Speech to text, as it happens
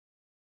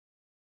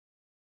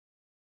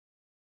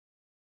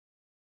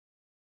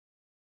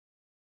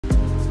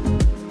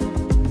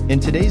In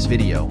today's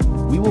video,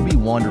 we will be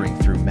wandering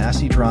through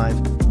Massey Drive,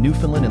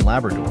 Newfoundland and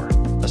Labrador,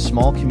 a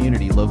small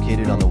community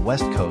located on the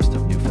west coast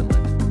of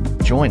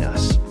Newfoundland. Join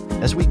us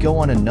as we go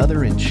on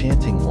another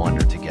enchanting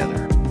wander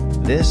together.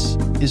 This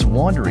is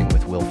Wandering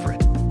with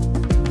Wilfred.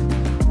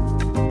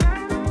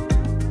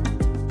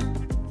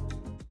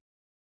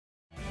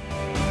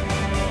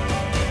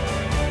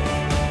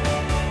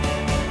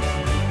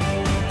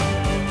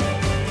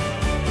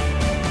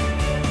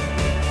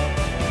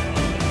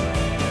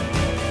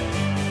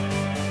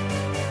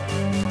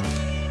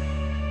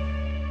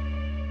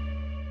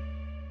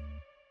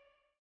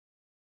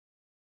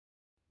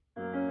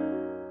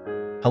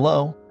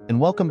 Hello, and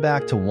welcome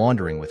back to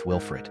Wandering with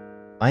Wilfred.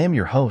 I am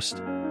your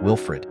host,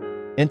 Wilfred,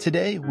 and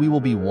today we will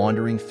be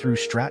wandering through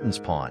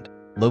Strattons Pond,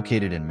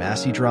 located in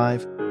Massey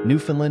Drive,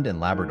 Newfoundland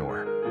and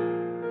Labrador.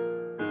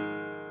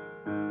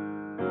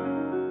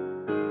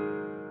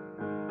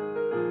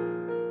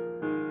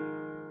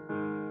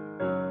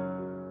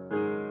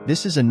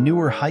 This is a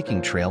newer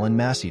hiking trail in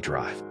Massey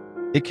Drive.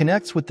 It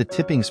connects with the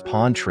Tippings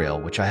Pond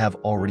Trail, which I have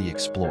already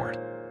explored.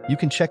 You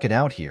can check it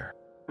out here.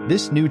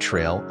 This new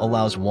trail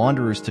allows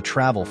wanderers to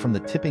travel from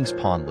the Tippings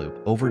Pond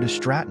Loop over to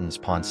Strattons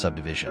Pond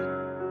Subdivision.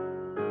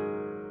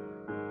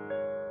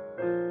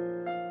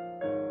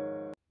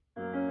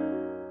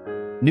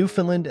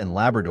 Newfoundland and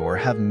Labrador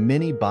have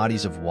many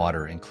bodies of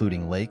water,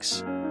 including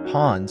lakes,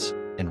 ponds,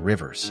 and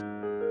rivers.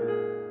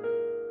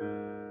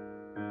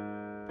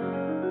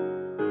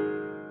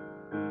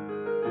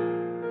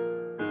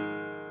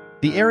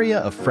 The area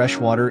of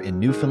freshwater in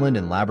Newfoundland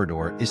and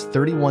Labrador is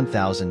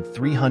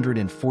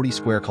 31,340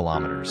 square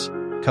kilometers,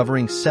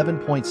 covering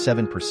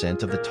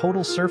 7.7% of the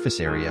total surface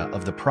area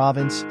of the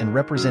province and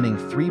representing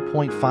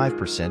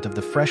 3.5% of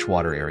the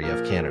freshwater area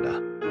of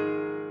Canada.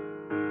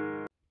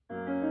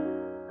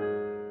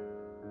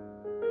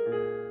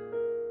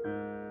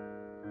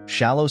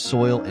 Shallow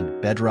soil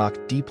and bedrock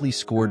deeply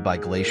scored by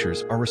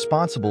glaciers are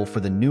responsible for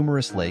the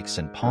numerous lakes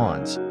and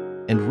ponds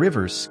and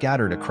rivers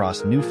scattered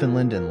across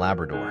Newfoundland and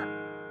Labrador.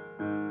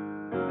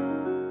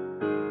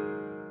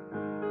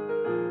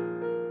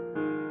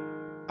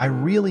 I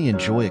really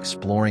enjoy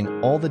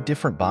exploring all the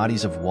different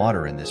bodies of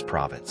water in this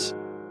province.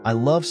 I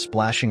love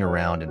splashing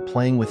around and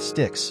playing with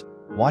sticks,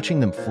 watching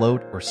them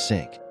float or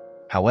sink.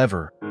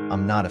 However,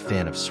 I'm not a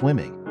fan of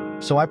swimming,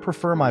 so I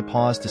prefer my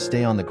paws to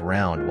stay on the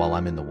ground while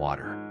I'm in the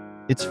water.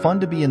 It's fun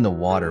to be in the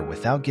water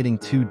without getting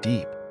too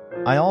deep.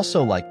 I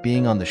also like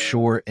being on the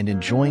shore and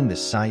enjoying the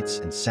sights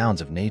and sounds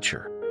of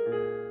nature.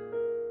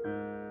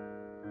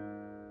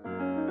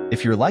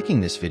 If you're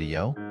liking this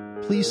video,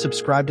 please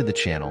subscribe to the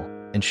channel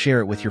and share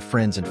it with your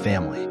friends and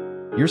family.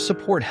 Your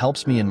support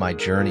helps me in my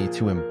journey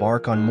to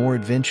embark on more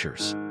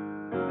adventures.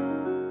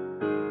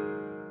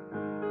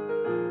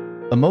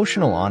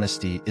 Emotional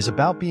honesty is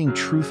about being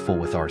truthful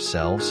with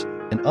ourselves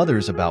and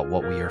others about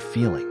what we are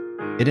feeling.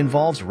 It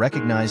involves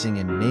recognizing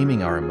and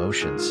naming our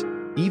emotions,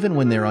 even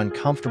when they're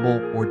uncomfortable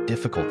or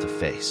difficult to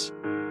face.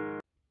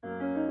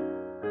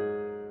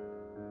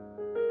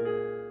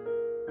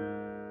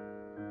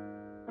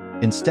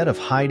 Instead of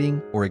hiding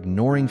or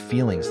ignoring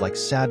feelings like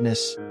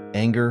sadness,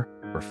 anger,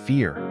 or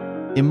fear,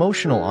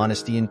 emotional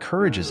honesty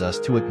encourages us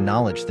to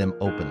acknowledge them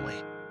openly.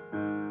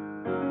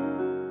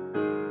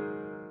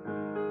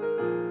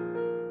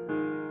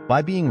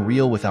 By being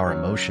real with our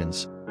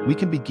emotions, we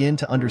can begin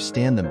to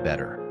understand them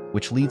better,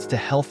 which leads to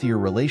healthier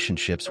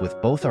relationships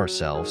with both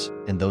ourselves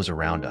and those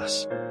around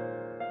us.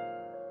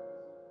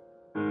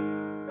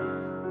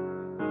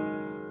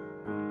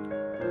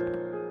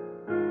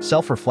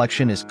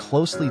 Self-reflection is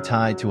closely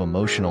tied to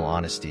emotional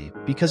honesty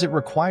because it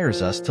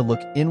requires us to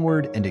look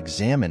inward and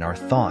examine our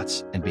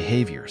thoughts and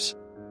behaviors.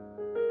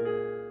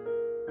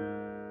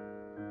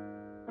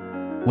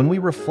 When we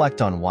reflect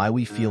on why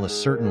we feel a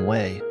certain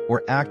way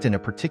or act in a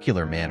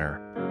particular manner,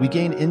 we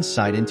gain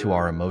insight into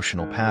our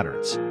emotional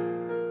patterns.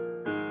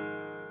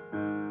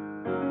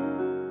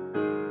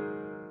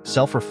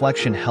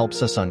 Self-reflection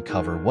helps us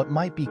uncover what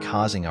might be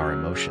causing our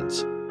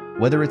emotions,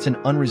 whether it's an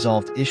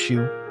unresolved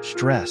issue,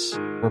 stress,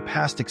 or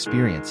past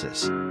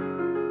experiences.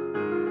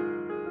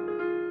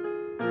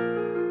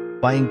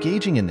 By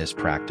engaging in this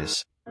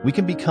practice, we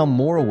can become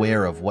more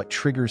aware of what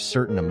triggers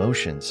certain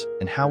emotions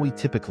and how we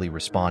typically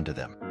respond to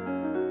them.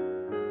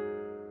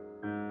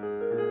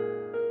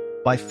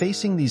 By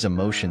facing these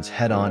emotions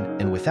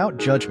head-on and without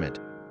judgment,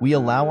 we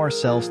allow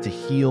ourselves to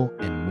heal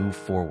and move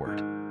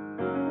forward.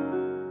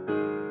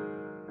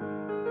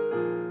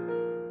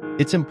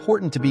 It's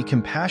important to be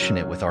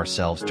compassionate with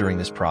ourselves during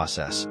this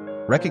process,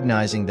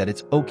 recognizing that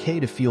it's okay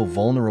to feel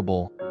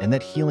vulnerable and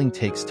that healing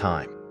takes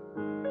time.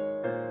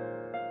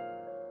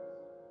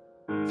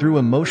 Through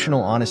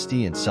emotional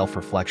honesty and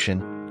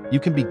self-reflection,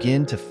 you can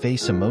begin to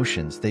face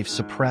emotions they've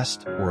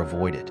suppressed or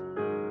avoided.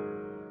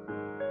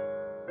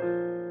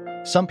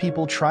 Some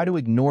people try to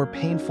ignore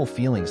painful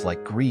feelings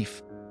like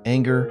grief,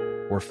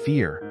 anger, or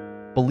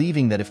fear,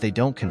 believing that if they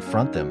don't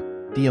confront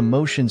them, the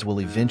emotions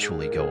will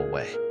eventually go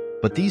away.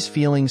 But these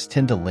feelings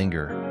tend to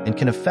linger and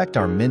can affect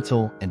our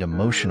mental and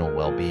emotional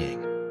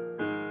well-being.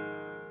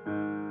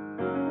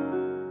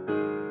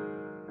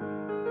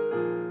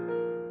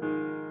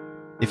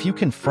 If you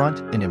confront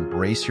and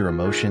embrace your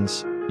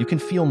emotions, you can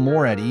feel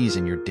more at ease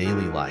in your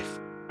daily life,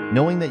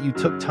 knowing that you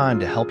took time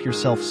to help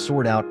yourself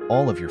sort out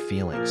all of your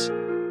feelings.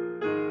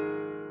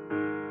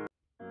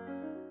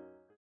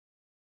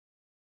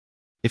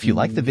 If you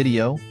like the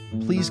video,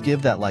 please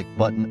give that like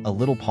button a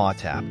little paw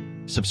tap,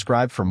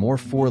 subscribe for more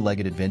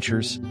four-legged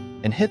adventures,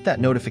 and hit that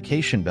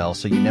notification bell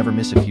so you never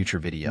miss a future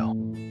video.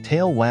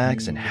 Tail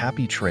wags and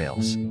happy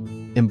trails.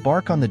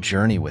 Embark on the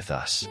journey with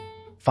us.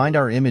 Find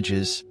our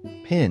images,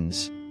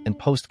 pins, and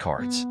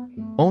postcards.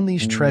 Own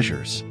these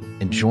treasures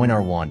and join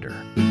our wander.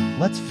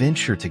 Let's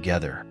venture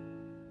together.